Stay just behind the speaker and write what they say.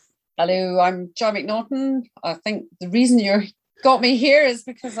Hello, I'm Joy McNaughton. I think the reason you got me here is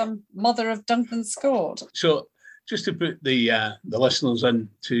because I'm mother of Duncan Scott. So, just to put the listeners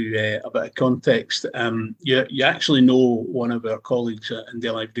into a bit of context, you actually know one of our colleagues at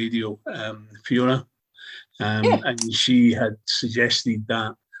Indie Live Radio, Fiona, and she had suggested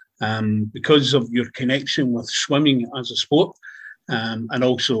that because of your connection with swimming as a sport, and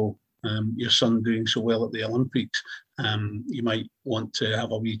also your son doing so well at the Olympics, you might want to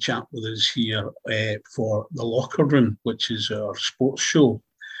have a wee chat with us here for The Locker Room, which is our sports show.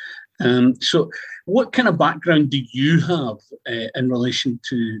 So what kind of background do you have in relation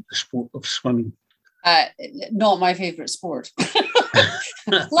to the sport of swimming? Not my favourite sport.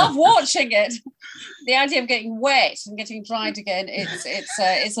 Love watching it. The idea of getting wet and getting dried again,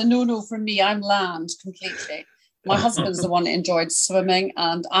 it's a no-no from me. I'm land completely. My husband's the one that enjoyed swimming,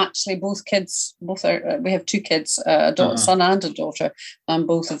 and actually we have two kids, a son and a daughter, and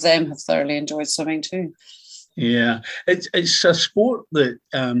both of them have thoroughly enjoyed swimming too. Yeah, it's a sport that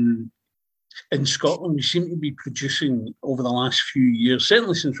in Scotland we seem to be producing over the last few years,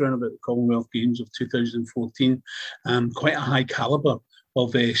 certainly since around about the Commonwealth Games of 2014, quite a high calibre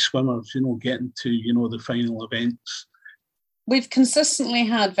of swimmers, getting to, the final events. We've consistently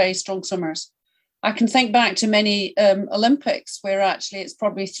had very strong swimmers. I can think back to many Olympics where actually it's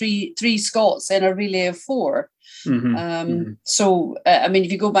probably three Scots in a relay of four. Mm-hmm. So,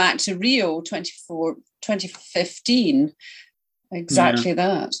 if you go back to Rio 2015, exactly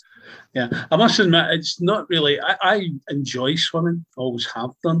that. Yeah, I must admit, it's not really, I enjoy swimming, always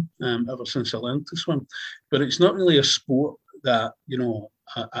have done, ever since I learned to swim, but it's not really a sport that,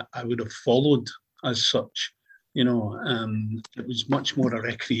 I would have followed as such. It was much more a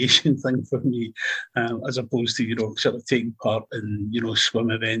recreation thing for me, as opposed to, sort of taking part in,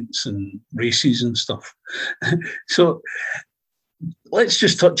 swim events and races and stuff. So let's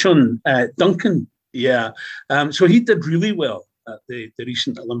just touch on Duncan. Yeah. So he did really well at the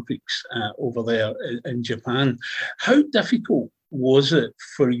recent Olympics over there in Japan. How difficult was it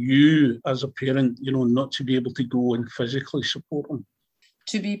for you as a parent, not to be able to go and physically support him?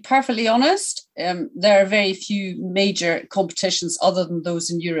 To be perfectly honest, there are very few major competitions other than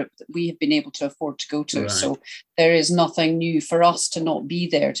those in Europe that we have been able to afford to go to. Right. So there is nothing new for us to not be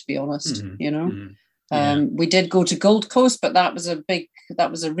there, to be honest, Mm-hmm. Yeah. We did go to Gold Coast, but that was a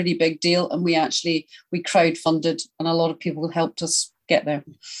really big deal. And we crowdfunded and a lot of people helped us get there.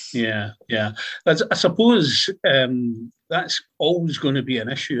 Yeah. I suppose that's always going to be an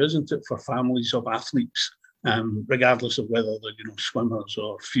issue, isn't it, for families of athletes? Regardless of whether they're swimmers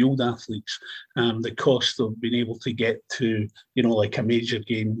or field athletes, the cost of being able to get to like a major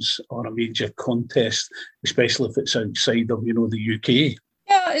games or a major contest, especially if it's outside of the UK.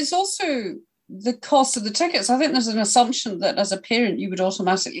 Yeah, it's also the cost of the tickets. I think there's an assumption that as a parent you would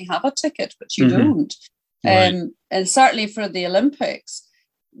automatically have a ticket, but you don't. Right. And certainly for the Olympics,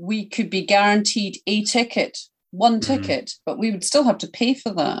 we could be guaranteed a ticket. One ticket, but we would still have to pay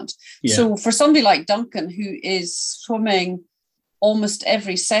for that. Yeah. So for somebody like Duncan, who is swimming almost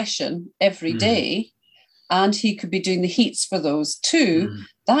every session, every day, and he could be doing the heats for those too,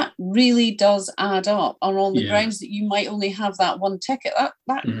 that really does add up. And on the grounds that you might only have that one ticket,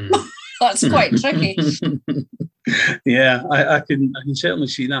 that's quite tricky. Yeah, I can certainly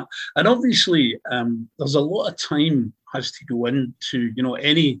see that. And obviously, there's a lot of time has to go into,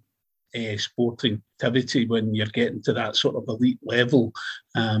 any sporting activity when you're getting to that sort of elite level.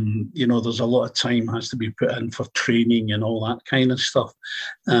 There's a lot of time has to be put in for training and all that kind of stuff.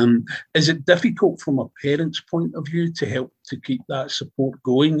 Is it difficult from a parent's point of view to help to keep that support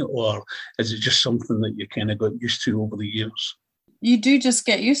going, or is it just something that you kind of got used to over the years? You do just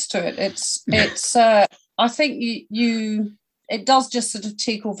get used to it. It's I think it does just sort of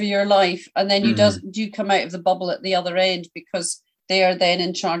take over your life, and then you come out of the bubble at the other end, because they are then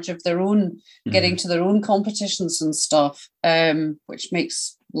in charge of their own, getting to their own competitions and stuff, which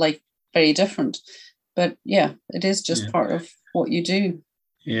makes life very different. But yeah, it is just part of what you do.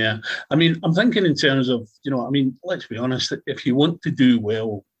 Yeah. I'm thinking in terms of, let's be honest, if you want to do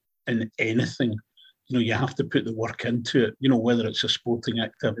well in anything, you have to put the work into it, whether it's a sporting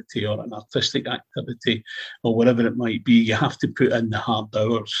activity or an artistic activity or whatever it might be, you have to put in the hard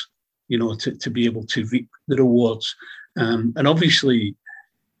hours, to be able to reap the rewards. And obviously,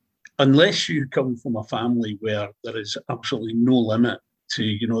 unless you come from a family where there is absolutely no limit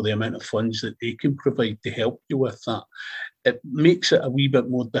to, the amount of funds that they can provide to help you with that, it makes it a wee bit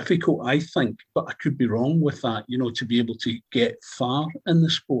more difficult, I think. But I could be wrong with that, to be able to get far in the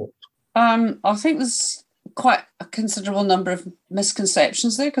sport. I think there's quite a considerable number of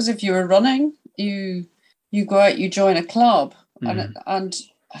misconceptions there, because if you were running, you go out, you join a club, and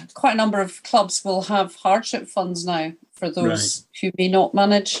quite a number of clubs will have hardship funds now for those who may not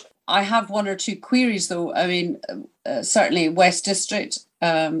manage. I have one or two queries, though. I mean, certainly West District,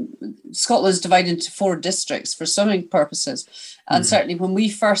 Scotland's divided into 4 districts for swimming purposes. And certainly when we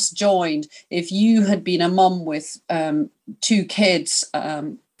first joined, if you had been a mum with 2 kids,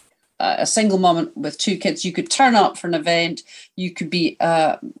 a single mum with 2 kids, you could turn up for an event, you could be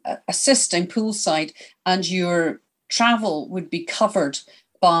assisting poolside, and your travel would be covered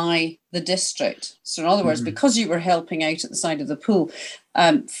by the district. So in other words, because you were helping out at the side of the pool,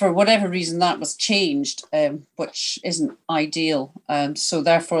 for whatever reason that was changed, which isn't ideal. So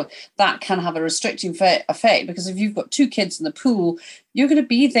therefore that can have a restricting effect, because if you've got 2 kids in the pool, you're going to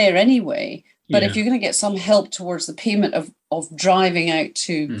be there anyway. But if you're going to get some help towards the payment of driving out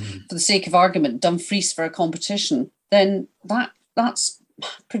to, for the sake of argument, Dumfries for a competition, then that's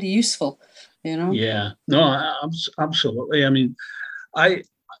pretty useful, you know? Yeah, no, absolutely. I mean,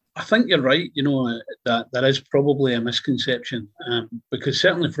 I think you're right, you know, that there is probably a misconception, because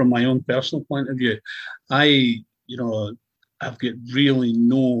certainly from my own personal point of view, I've got really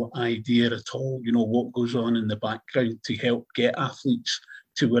no idea at all, you know, what goes on in the background to help get athletes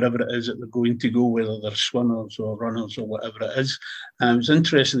to wherever it is that they're going to go, whether they're swimmers or runners or whatever it is. It's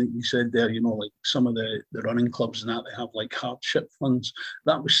interesting that you said there, you know, like some of the running clubs and that, they have like hardship funds.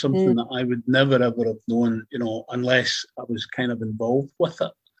 That was something that I would never ever have known, you know, unless I was kind of involved with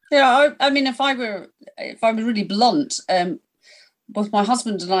it. Yeah, I mean, if I were really blunt, both my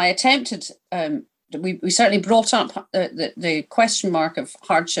husband and I attempted. We certainly brought up the question mark of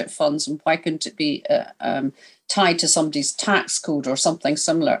hardship funds and why couldn't it be tied to somebody's tax code or something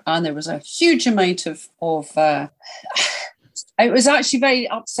similar. And there was a huge amount of it was actually very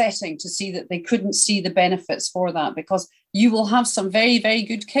upsetting to see that they couldn't see the benefits for that, because you will have some very, very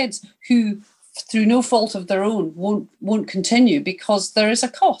good kids who, through no fault of their own, won't continue, because there is a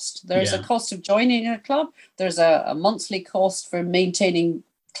cost. There is a cost of joining a club. There's a monthly cost for maintaining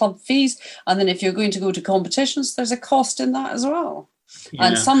club fees, and then if you're going to go to competitions, there's a cost in that as well.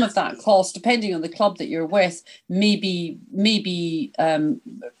 And some of that cost, depending on the club that you're with, maybe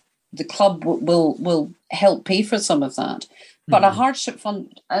the club will help pay for some of that. But a hardship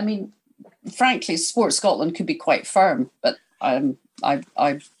fund, I mean, frankly, Sport Scotland could be quite firm, but I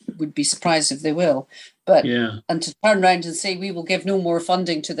would be surprised if they will. But and to turn around and say we will give no more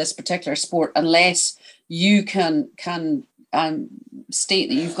funding to this particular sport unless you can state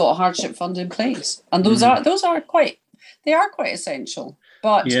that you've got a hardship fund in place, and those are quite essential.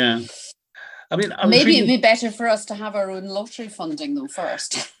 But I mean, maybe it'd be better for us to have our own lottery funding though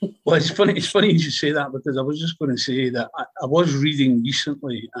first. Well, it's funny you should say that, because I was just going to say that I was reading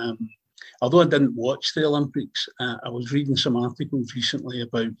recently, although I didn't watch the Olympics, I was reading some articles recently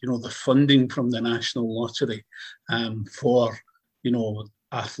about, you know, the funding from the National Lottery for, you know,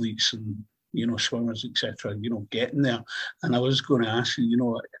 athletes and, you know, swimmers, etc., you know, getting there. And I was going to ask you, you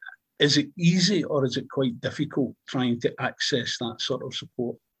know, is it easy or is it quite difficult trying to access that sort of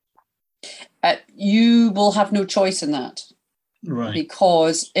support? You will have no choice in that. Right.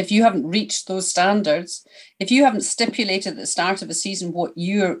 Because if you haven't reached those standards, if you haven't stipulated at the start of a season what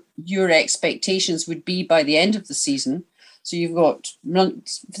your expectations would be by the end of the season, so you've got,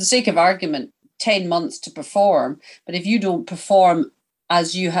 for the sake of argument, 10 months to perform, but if you don't perform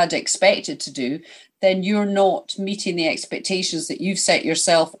as you had expected to do, then you're not meeting the expectations that you've set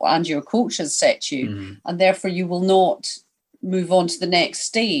yourself and your coach has set you, and therefore you will not move on to the next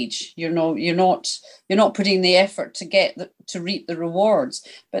stage. You're not putting the effort to reap the rewards.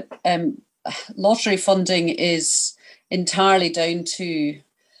 But lottery funding is entirely down to,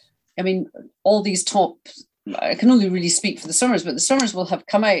 I mean, all these top. I can only really speak for the swimmers, but the swimmers will have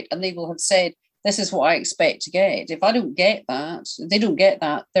come out and they will have said, "This is what I expect to get. If I don't get that, if they don't get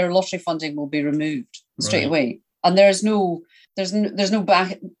that, their lottery funding will be removed straight away." And there's no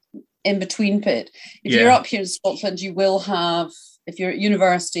back in between bit. If you're up here in Scotland, you will have, if you're at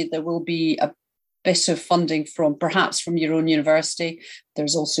university, there will be a bit of funding from your own university.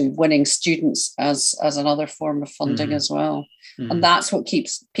 There's also winning students as another form of funding as well. And that's what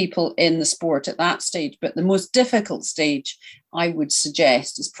keeps people in the sport at that stage. But the most difficult stage, I would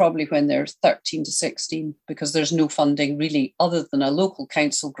suggest, is probably when they're 13 to 16, because there's no funding really other than a local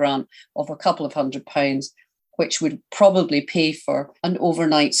council grant of a couple of £100, which would probably pay for an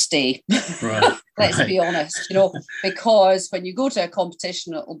overnight stay. Right. Let's be honest, you know, because when you go to a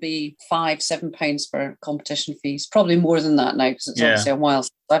competition, it'll be £5-7 for competition fees, probably more than that now, because it's obviously a while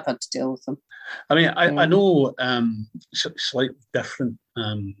since I've had to deal with them. I mean, I know slightly different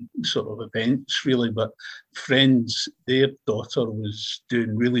sort of events, really, but friends, their daughter was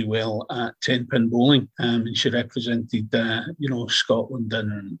doing really well at 10-pin bowling, and she represented, Scotland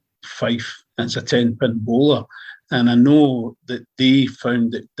in Fife as a 10-pin bowler. And I know that they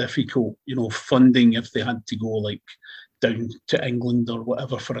found it difficult, funding if they had to go like down to England or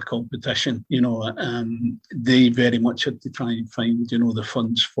whatever for a competition. They very much had to try and find, the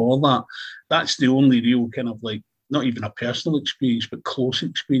funds for that. That's the only real kind of like, not even a personal experience, but close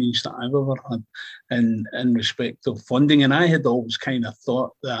experience that I've ever had in respect of funding. And I had always kind of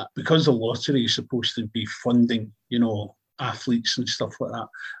thought that because the lottery is supposed to be funding, athletes and stuff like that,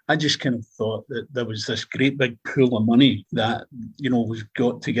 I just kind of thought that there was this great big pool of money that, was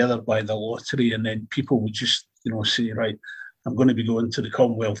got together by the lottery, and then people would just, say, right, I'm going to be going to the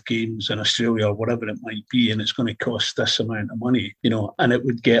Commonwealth Games in Australia or whatever it might be, and it's going to cost this amount of money, and it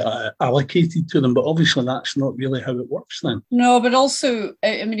would get allocated to them. But obviously, that's not really how it works then. No, but also,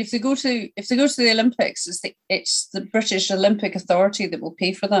 I mean, if they go to the Olympics, it's the British Olympic Authority that will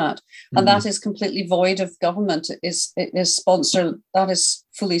pay for that, and that is completely void of government. It is sponsored. That is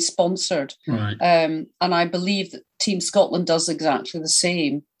fully sponsored, right. And I believe that Team Scotland does exactly the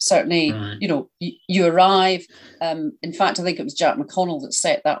same. Certainly, right. You arrive. In fact, I think it was Jack McConnell that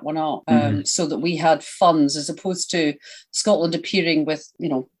set that one up, so that we had funds as opposed to Scotland appearing with,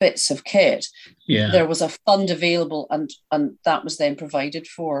 bits of kit. Yeah. There was a fund available, and that was then provided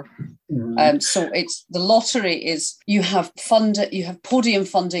for. Right. So it's the lottery is you have podium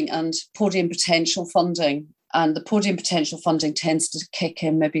funding and podium potential funding. And the podium potential funding tends to kick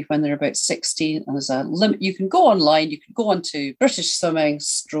in maybe when they're about 16. And there's a limit. You can go online, you can go onto British Swimming /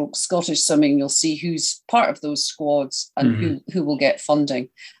 Scottish Swimming. You'll see who's part of those squads and who will get funding.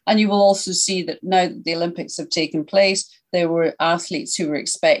 And you will also see that now that the Olympics have taken place, there were athletes who were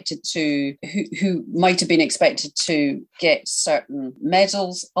expected to, who might have been expected to get certain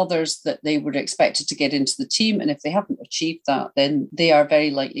medals, others that they were expected to get into the team. And if they haven't achieved that, then they are very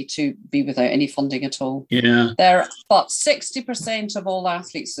likely to be without any funding at all. Yeah. But 60% of all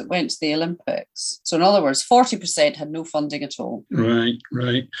athletes that went to the Olympics, so in other words, 40% had no funding at all. Right.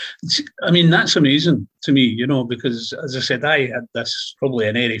 I mean, that's amazing to me, because as I said, I had this probably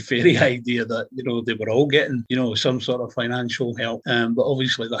an airy-fairy idea that, they were all getting, some sort of financial help, but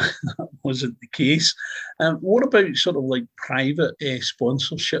obviously that wasn't the case. What about sort of like private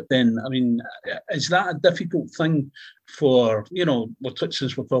sponsorship then? I mean, is that a difficult thing for,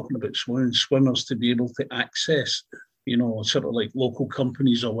 since we're talking about swimmers to be able to access, sort of like local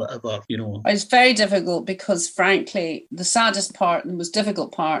companies or whatever, It's very difficult because, frankly, the saddest part and the most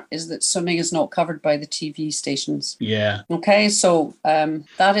difficult part is that swimming is not covered by the TV stations. Yeah. Okay, so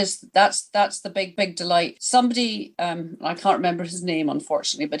that's the big delight. Somebody, I can't remember his name,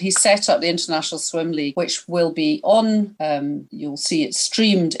 unfortunately, but he set up the International Swim League, which will be on, you'll see it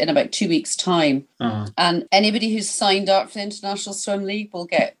streamed in about 2 weeks' time. Uh-huh. And anybody who's signed up for the International Swim League will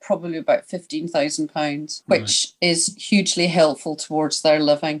get probably about £15,000, which is hugely helpful towards their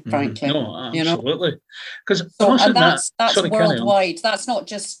living, frankly. No, absolutely. Because that's worldwide. That's not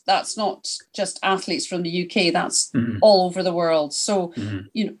just athletes from the UK. That's all over the world. So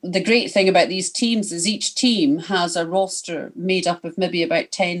the great thing about these teams is each team has a roster made up of maybe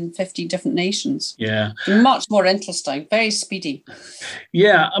about 10, 15 different nations. Yeah. Much more interesting, very speedy.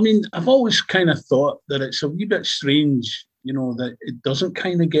 Yeah, I mean, I've always kind of thought that it's a wee bit strange, that it doesn't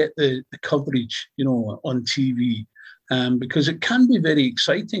kind of get the coverage, on TV. Because it can be very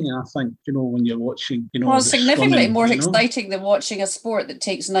exciting, I think, when you're watching, Well, significantly more exciting than watching a sport that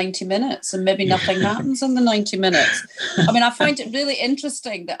takes 90 minutes and maybe nothing happens in the 90 minutes. I mean, I find it really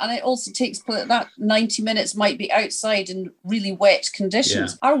interesting and it also takes place that 90 minutes might be outside in really wet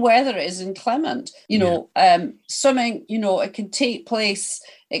conditions. Yeah. Our weather is inclement, swimming, it can take place.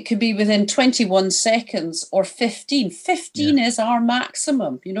 It could be within 21 seconds or 15. 15 is our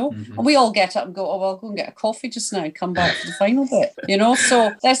maximum, And we all get up and go, I'll go and get a coffee just now and come back for the final bit,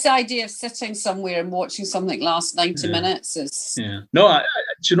 So that's the idea of sitting somewhere and watching something last 90 minutes is... Yeah. No,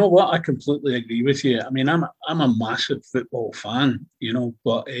 do you know what? I completely agree with you. I mean, I'm a massive football fan,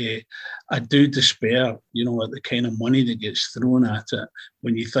 but I do despair, at the kind of money that gets thrown at it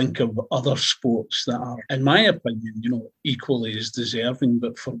when you think of other sports that are, in my opinion, equally as deserving,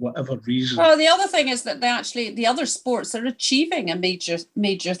 but for whatever reason. Well, the other thing is that the other sports are achieving a major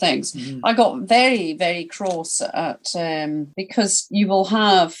things. I got very, very cross at because you'll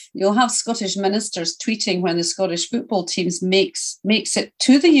have Scottish ministers tweeting when the Scottish football teams makes it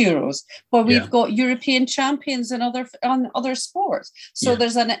to the Euros, where we've got European champions in other sports. So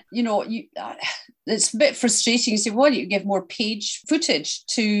there's it's a bit frustrating. You say, why don't you give more page footage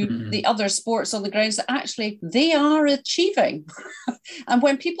to the other sports on the grounds that actually they are achieving? And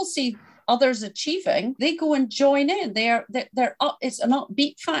when people see others achieving, they go and join in. They're up. It's an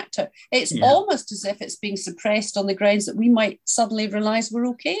upbeat factor. It's almost as if it's being suppressed on the grounds that we might suddenly realise we're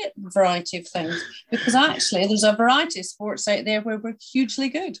okay at a variety of things, because actually there's a variety of sports out there where we're hugely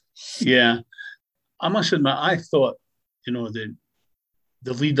good. Yeah, I must admit, I thought,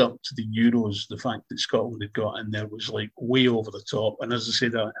 the lead up to the Euros, the fact that Scotland had got in there was like way over the top. And as I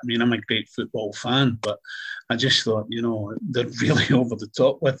said, I'm a great football fan, but I just thought, they're really over the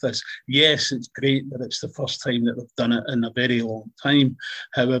top with this. Yes, it's great that it's the first time that they've done it in a very long time.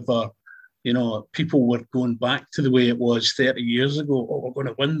 However, people were going back to the way it was 30 years ago. Oh, we're going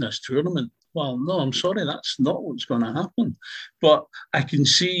to win this tournament. Well, no, I'm sorry, that's not what's going to happen. But I can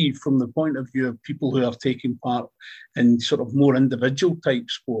see from the point of view of people who are taking part in sort of more individual type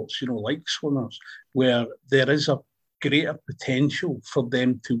sports, like swimmers, where there is a greater potential for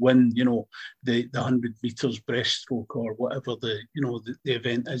them to win, the 100 metres breaststroke or whatever the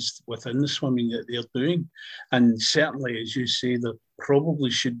event is within the swimming that they're doing. And certainly, as you say, there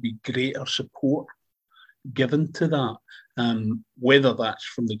probably should be greater support given to that. Whether that's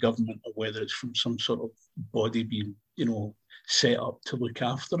from the government or whether it's from some sort of body being, set up to look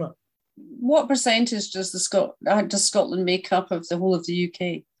after it. What percentage does Scotland make up of the whole of the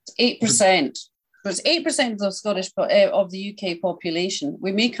UK? 8%. It's 8% of the of the UK population.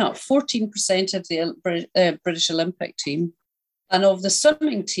 We make up 14% of the British Olympic team, and of the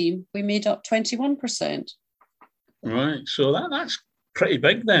swimming team, we made up 21%. Right, so that's pretty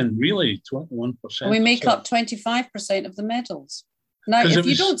big then, really, 21%. And we make up 25% of the medals. Now, if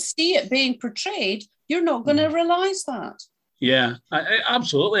you don't see it being portrayed, you're not going to realise that. Yeah,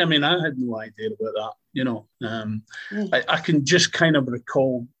 absolutely. I mean, I had no idea about that, I can just kind of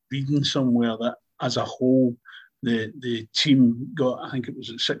recall reading somewhere that as a whole, the team got, I think it was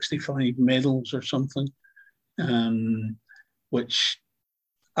at 65 medals or something, which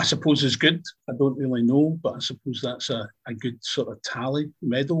I suppose is good. I don't really know, but I suppose that's a good sort of tally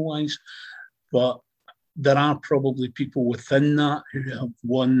medal-wise. But there are probably people within that who have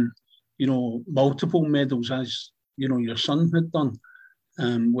won, multiple medals, as, your son had done,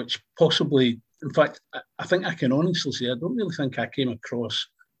 which possibly, in fact, I think I can honestly say I don't really think I came across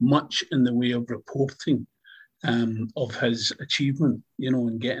much in the way of reporting of his achievement,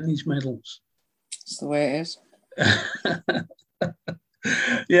 in getting these medals. That's the way it is.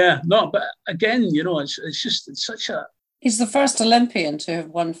 Yeah, no, but again, it's such a... He's the first Olympian to have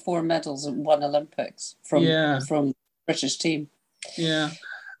won 4 medals in one Olympics from the British team. Yeah.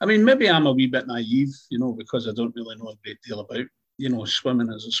 I mean, maybe I'm a wee bit naive, because I don't really know a great deal about,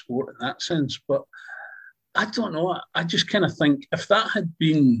 swimming as a sport in that sense. But I don't know. I just kind of think if that had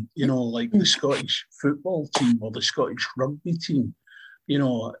been, like the Scottish football team or the Scottish rugby team,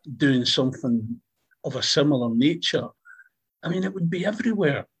 doing something of a similar nature, I mean, it would be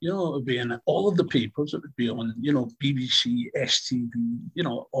everywhere. It would be in all of the papers. It would be on, BBC, STV,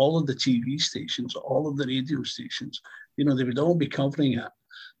 all of the TV stations, all of the radio stations. They would all be covering it.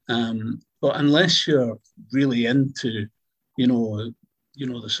 But unless you're really into, the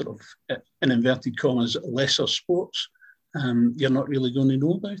sort of, in inverted commas, lesser sports, you're not really going to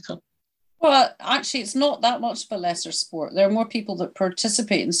know about it. Well, actually, it's not that much of a lesser sport. There are more people that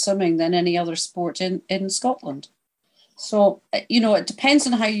participate in swimming than any other sport in Scotland. So, it depends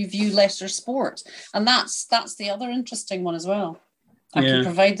on how you view lesser sport. And that's the other interesting one as well. I can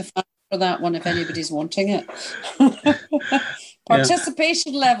provide the facts for that one if anybody's wanting it.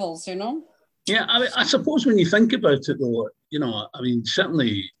 Participation levels, Yeah, I suppose when you think about it, though,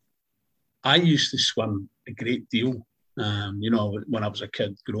 certainly I used to swim a great deal. When I was a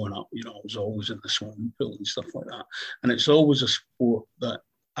kid growing up, I was always in the swimming pool and stuff like that. And it's always a sport that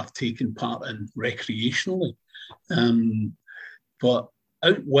I've taken part in recreationally. But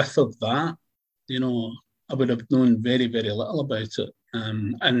out with of that, I would have known very, very little about it.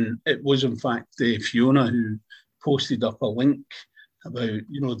 And it was, in fact, Fiona who posted up a link about,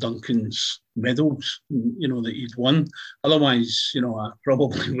 Duncan's medals, that he'd won. Otherwise, I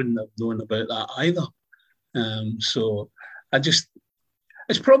probably wouldn't have known about that either. So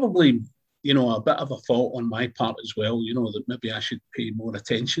it's probably, a bit of a fault on my part as well, that maybe I should pay more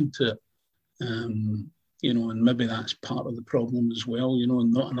attention to it. And maybe that's part of the problem as well,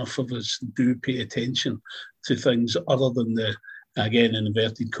 and not enough of us do pay attention to things other than the, again, in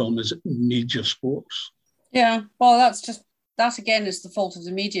inverted commas, major sports. Yeah, well, that again is the fault of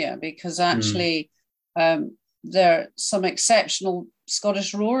the media, because actually there are some exceptional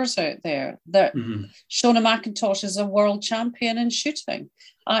Scottish rowers out there. That Shona McIntosh is a world champion in shooting.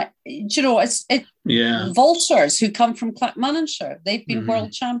 Vaulters who come from Clackmannanshire, they've been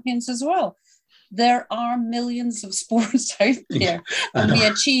world champions as well. There are millions of sports out there, and we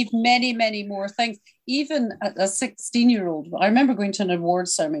achieve many, many more things. Even at a 16-year-old, I remember going to an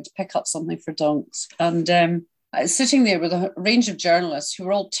awards ceremony to pick up something for Dunks, and sitting there with a range of journalists who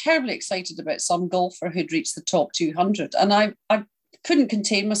were all terribly excited about some golfer who'd reached the top 200. And I couldn't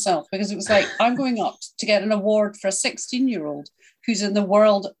contain myself, because it was like, I'm going up to get an award for a 16-year-old who's in the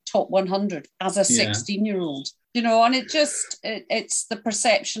world top 100 as a 16-year-old. And it's the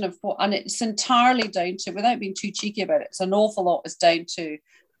perception of what, and it's entirely down to, without being too cheeky about it, it's an awful lot is down to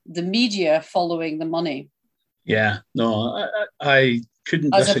the media following the money. Yeah, no, I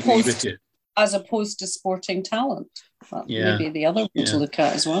couldn't disagree with you. As opposed to sporting talent. That may be the other one to look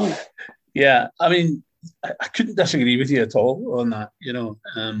at as well. Yeah, I mean, I couldn't disagree with you at all on that.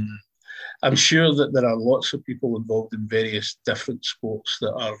 I'm sure that there are lots of people involved in various different sports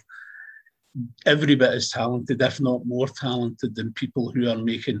that are every bit as talented, if not more talented, than people who are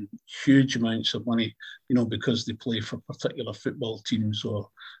making huge amounts of money, because they play for particular football teams or,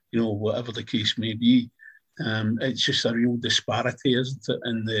 whatever the case may be. It's just a real disparity, isn't it,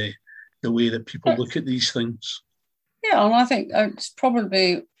 in the way that people look at these things. Yeah, and I think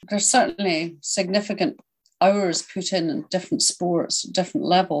there's certainly significant hours put in different sports, different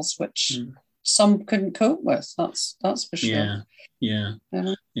levels, which some couldn't cope with. That's for sure. Yeah.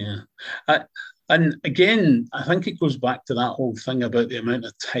 And again, I think it goes back to that whole thing about the amount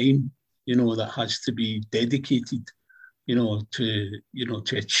of time, that has to be dedicated,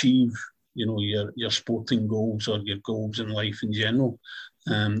 to achieve, your sporting goals or your goals in life in general.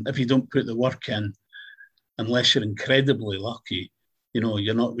 If you don't put the work in, unless you're incredibly lucky,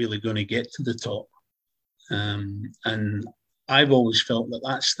 you're not really going to get to the top. And I've always felt that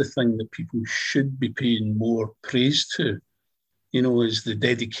that's the thing that people should be paying more praise to, is the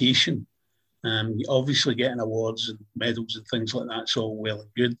dedication. Obviously getting awards and medals and things like that's all well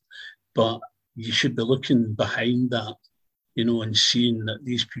and good, but you should be looking behind that, and seeing that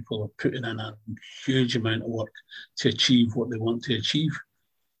these people are putting in a huge amount of work to achieve what they want to achieve.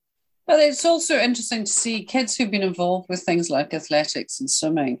 But it's also interesting to see kids who've been involved with things like athletics and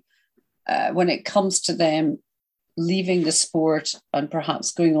swimming, when it comes to them leaving the sport and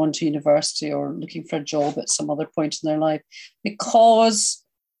perhaps going on to university or looking for a job at some other point in their life, because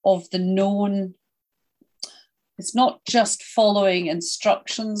of the known, it's not just following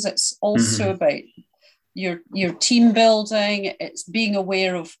instructions, it's also about your team building, it's being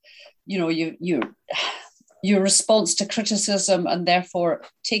aware of, your response to criticism, and therefore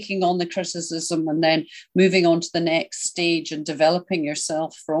taking on the criticism and then moving on to the next stage and developing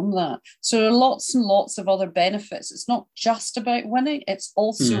yourself from that. So there are lots and lots of other benefits. It's not just about winning, it's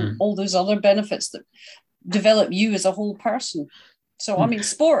also all those other benefits that develop you as a whole person. So, I mean,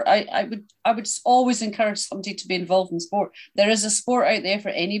 sport, I would always encourage somebody to be involved in sport. There is a sport out there for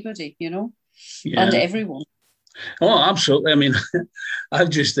anybody, and everyone. Oh, absolutely. I mean, I've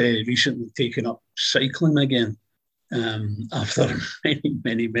just recently taken up cycling again after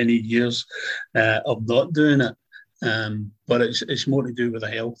many, many years of not doing it. But it's more to do with the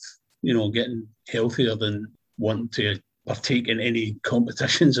health, getting healthier than wanting to partake in any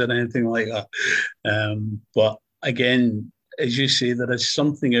competitions or anything like that. But again, as you say, there is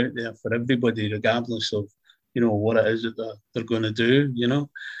something out there for everybody, regardless of, what it is that they're going to do,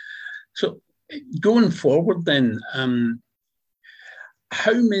 So going forward then,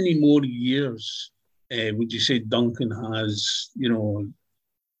 how many more years would you say Duncan has, I'm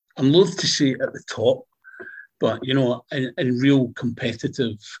loath to say at the top, but, in real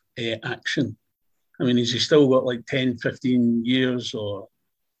competitive action? I mean, has he still got like 10, 15 years or?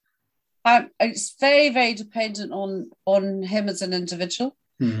 It's very, very dependent on him as an individual.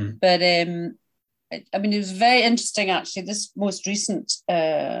 But I mean, it was very interesting, actually, this most recent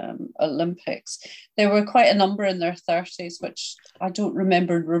Olympics. There were quite a number in their 30s, which I don't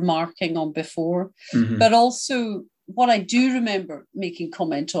remember remarking on before. But also, what I do remember making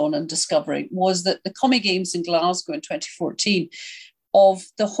comment on and discovering was that the Commie Games in Glasgow in 2014, of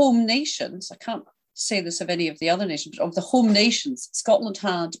the home nations, I can't say this of any of the other nations, but of the home nations, Scotland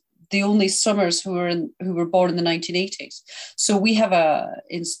had the only swimmers who were born in the 1980s. So we have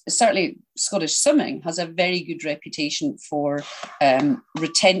certainly Scottish swimming has a very good reputation for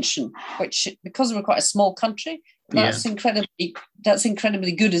retention, which, because we're quite a small country, that's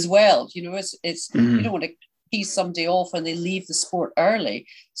incredibly good as well. It's you don't want to tease somebody off and they leave the sport early.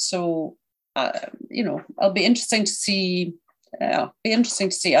 So it'll be interesting to see Yeah, be interesting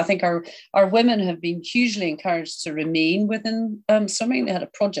to see. I think our women have been hugely encouraged to remain within swimming. They had a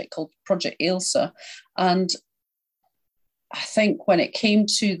project called Project Ailsa, and I think when it came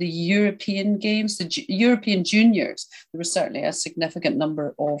to the European Games, the European Juniors, there was certainly a significant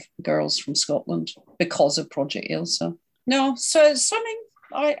number of girls from Scotland because of Project Ailsa. No, so swimming,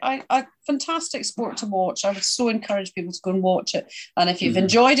 I fantastic sport to watch. I would so encourage people to go and watch it. And if you've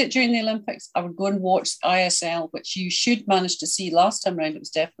enjoyed it during the Olympics, I would go and watch ISL, which you should manage to see last time around. It was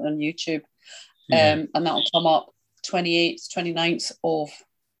definitely on YouTube. And that'll come up 28th, 29th of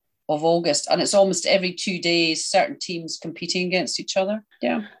August. And it's almost every 2 days, certain teams competing against each other.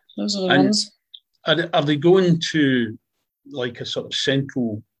 Yeah, those are the ones. Are they going to like a sort of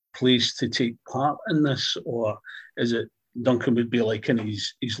central place to take part in this, or is it Duncan would be like in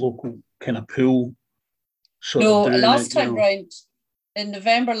his local kind of pool? No, last time round, in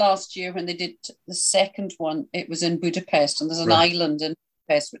November last year when they did the second one, it was in Budapest, and there's an island in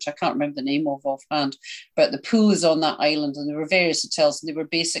Budapest, which I can't remember the name of offhand, but the pool is on that island, and there were various hotels, and they were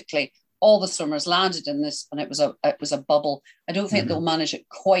basically all the swimmers landed in this, and it was a bubble. I don't think they'll manage it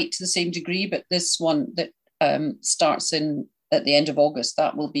quite to the same degree, but this one that starts at the end of August,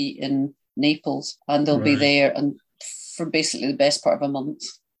 that will be in Naples, and they'll be there and for basically the best part of a month.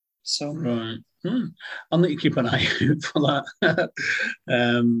 So I'll need to keep an eye out for that.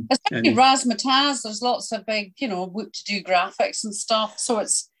 Especially razzmatazz, there's lots of big, work to do graphics and stuff. So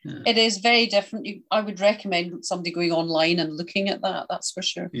it is very different. I would recommend somebody going online and looking at that, that's for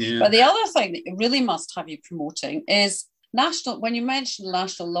sure. Yeah. But the other thing that you really must have you promoting is when you mentioned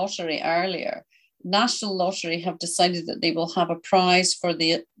National Lottery earlier, National Lottery have decided that they will have a prize for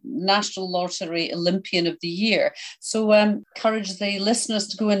the National Lottery Olympian of the Year. So encourage the listeners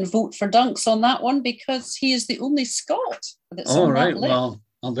to go and vote for Dunks on that one, because he is the only Scot that's on that list. Well,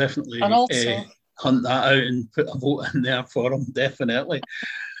 I'll definitely hunt that out and put a vote in there for him, definitely.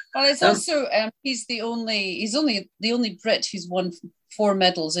 Well, it's also he's the only Brit who's won 4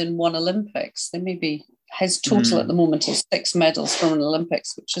 medals in one Olympics. There may be his total at the moment is 6 medals from an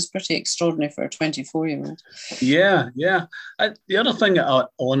Olympics, which is pretty extraordinary for a 24-year-old. Yeah. The other thing that I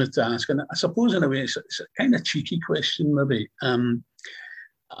wanted to ask, and I suppose in a way it's a kind of cheeky question maybe,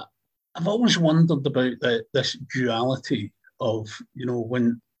 I've always wondered about this duality of,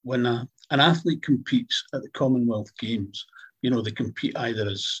 when an athlete competes at the Commonwealth Games, they compete either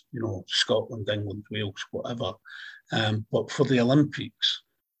as, Scotland, England, Wales, whatever, but for the Olympics,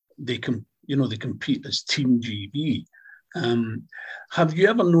 they compete as Team GB. Have you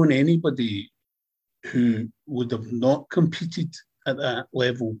ever known anybody who would have not competed at that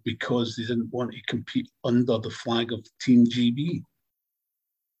level because they didn't want to compete under the flag of Team GB?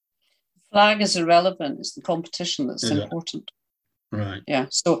 Flag is irrelevant. It's the competition that's important. Right. Yeah.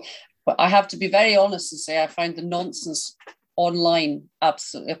 So, but I have to be very honest and say I find the nonsense online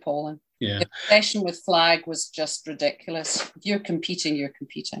absolutely appalling. Yeah. The obsession with flag was just ridiculous. If you're competing, you're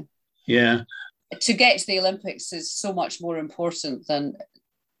competing. Yeah. To get to the Olympics is so much more important than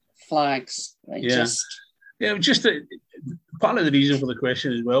flags. Just part of the reason for the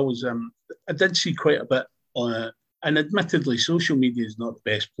question as well was I did see quite a bit on it, and admittedly, social media is not the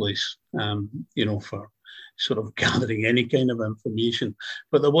best place, for sort of gathering any kind of information.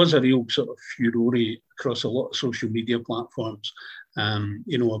 But there was a real sort of furore across a lot of social media platforms,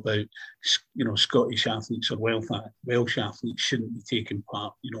 about, Scottish athletes or Welsh athletes shouldn't be taking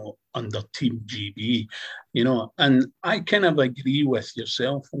part, under Team GB, and I kind of agree with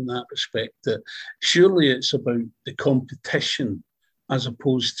yourself in that respect, that surely it's about the competition as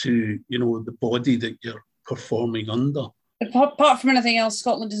opposed to, the body that you're performing under. Apart from anything else,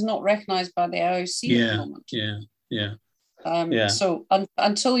 Scotland is not recognised by the IOC at the moment. Yeah. So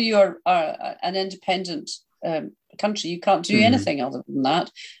until you are an independent country, you can't do anything other than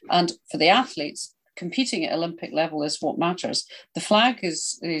that. And for the athletes, competing at Olympic level is what matters. The flag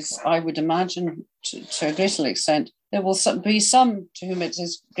is I would imagine, to a greater extent, there will be some to whom it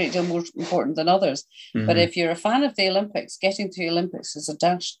is a great deal more important than others. But if you're a fan of the Olympics, getting to the Olympics is a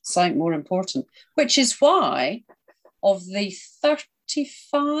dash sight more important, which is why of the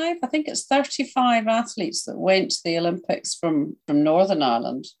 35, I think it's 35 athletes that went to the Olympics from Northern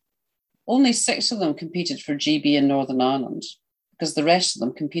Ireland, only 6 of them competed for GB in Northern Ireland, because the rest of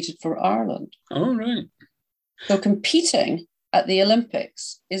them competed for Ireland. Oh, right. So competing at the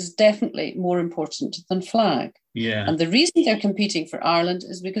Olympics is definitely more important than flag. Yeah. And the reason they're competing for Ireland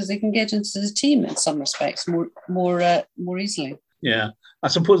is because they can get into the team in some respects more easily. Yeah. I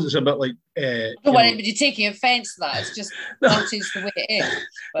suppose it's a bit like... I don't want anybody taking offence to that. It's just that is the way it is.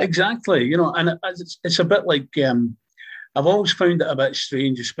 But. Exactly. And it's a bit like... I've always found it a bit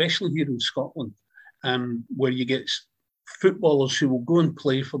strange, especially here in Scotland, where you get footballers who will go and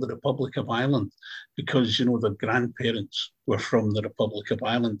play for the Republic of Ireland because, you know, their grandparents were from the Republic of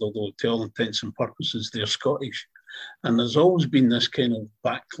Ireland, although to all intents and purposes, they're Scottish. And there's always been this kind of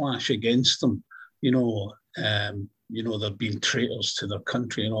backlash against them, they're being traitors to their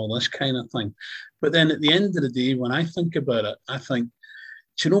country and all this kind of thing. But then at the end of the day, when I think about it, I think,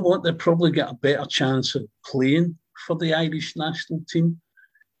 do you know what? They'll probably get a better chance of playing for the Irish national team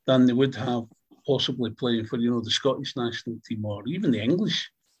than they would have possibly playing for, the Scottish national team or even the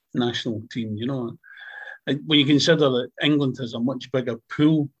English national team, When you consider that England has a much bigger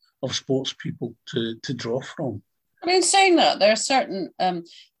pool of sports people to draw from. I mean, saying that, there are certain,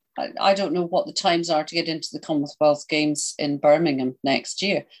 I don't know what the times are to get into the Commonwealth Games in Birmingham next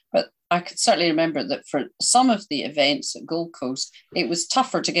year, but I could certainly remember that for some of the events at Gold Coast, it was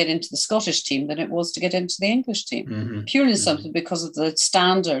tougher to get into the Scottish team than it was to get into the English team, purely something because of the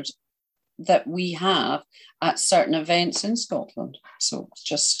standard that we have at certain events in Scotland. So it's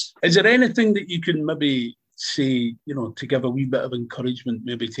just... Is there anything that you can maybe say, to give a wee bit of encouragement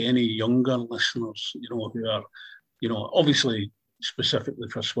maybe to any younger listeners, who are, obviously specifically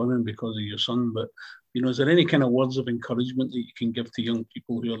for swimming because of your son, but is there any kind of words of encouragement that you can give to young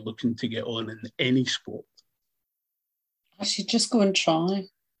people who are looking to get on in any sport? Actually, just go and try.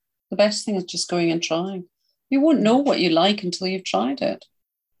 The best thing is just going and trying. You won't know what you like until you've tried it.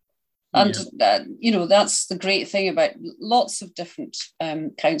 And, that's the great thing about lots of different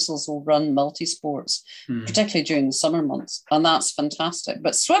councils will run multi-sports, particularly during the summer months. And that's fantastic.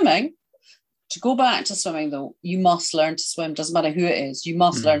 But swimming, to go back to swimming, though, you must learn to swim. Doesn't matter who it is. You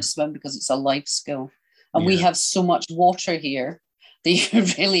must learn to swim because it's a life skill. And we have so much water here that you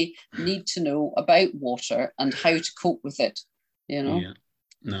really need to know about water and how to cope with it, Yeah.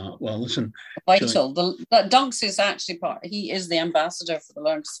 No, well, listen. Vital. Dunks is actually he is the ambassador for the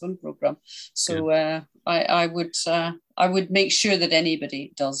Learn to Swim programme. So I would make sure that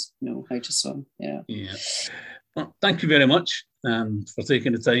anybody does know how to swim. Yeah. Yeah. Well, thank you very much for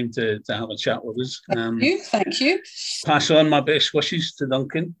taking the time to have a chat with us. Thank you. Pass on my best wishes to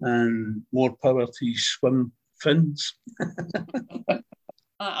Duncan and more power to his swim fins.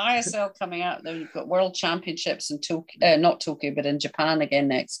 ISL coming out, then you've got World Championships in Tokyo, not Tokyo, but in Japan again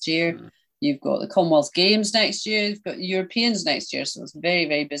next year. You've got the Commonwealth Games next year. You've got Europeans next year. So it's a very,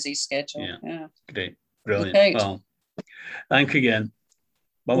 very busy schedule. Yeah. Great. Brilliant. Okay. Well, thank you again.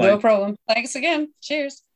 Bye-bye. No problem. Thanks again. Cheers.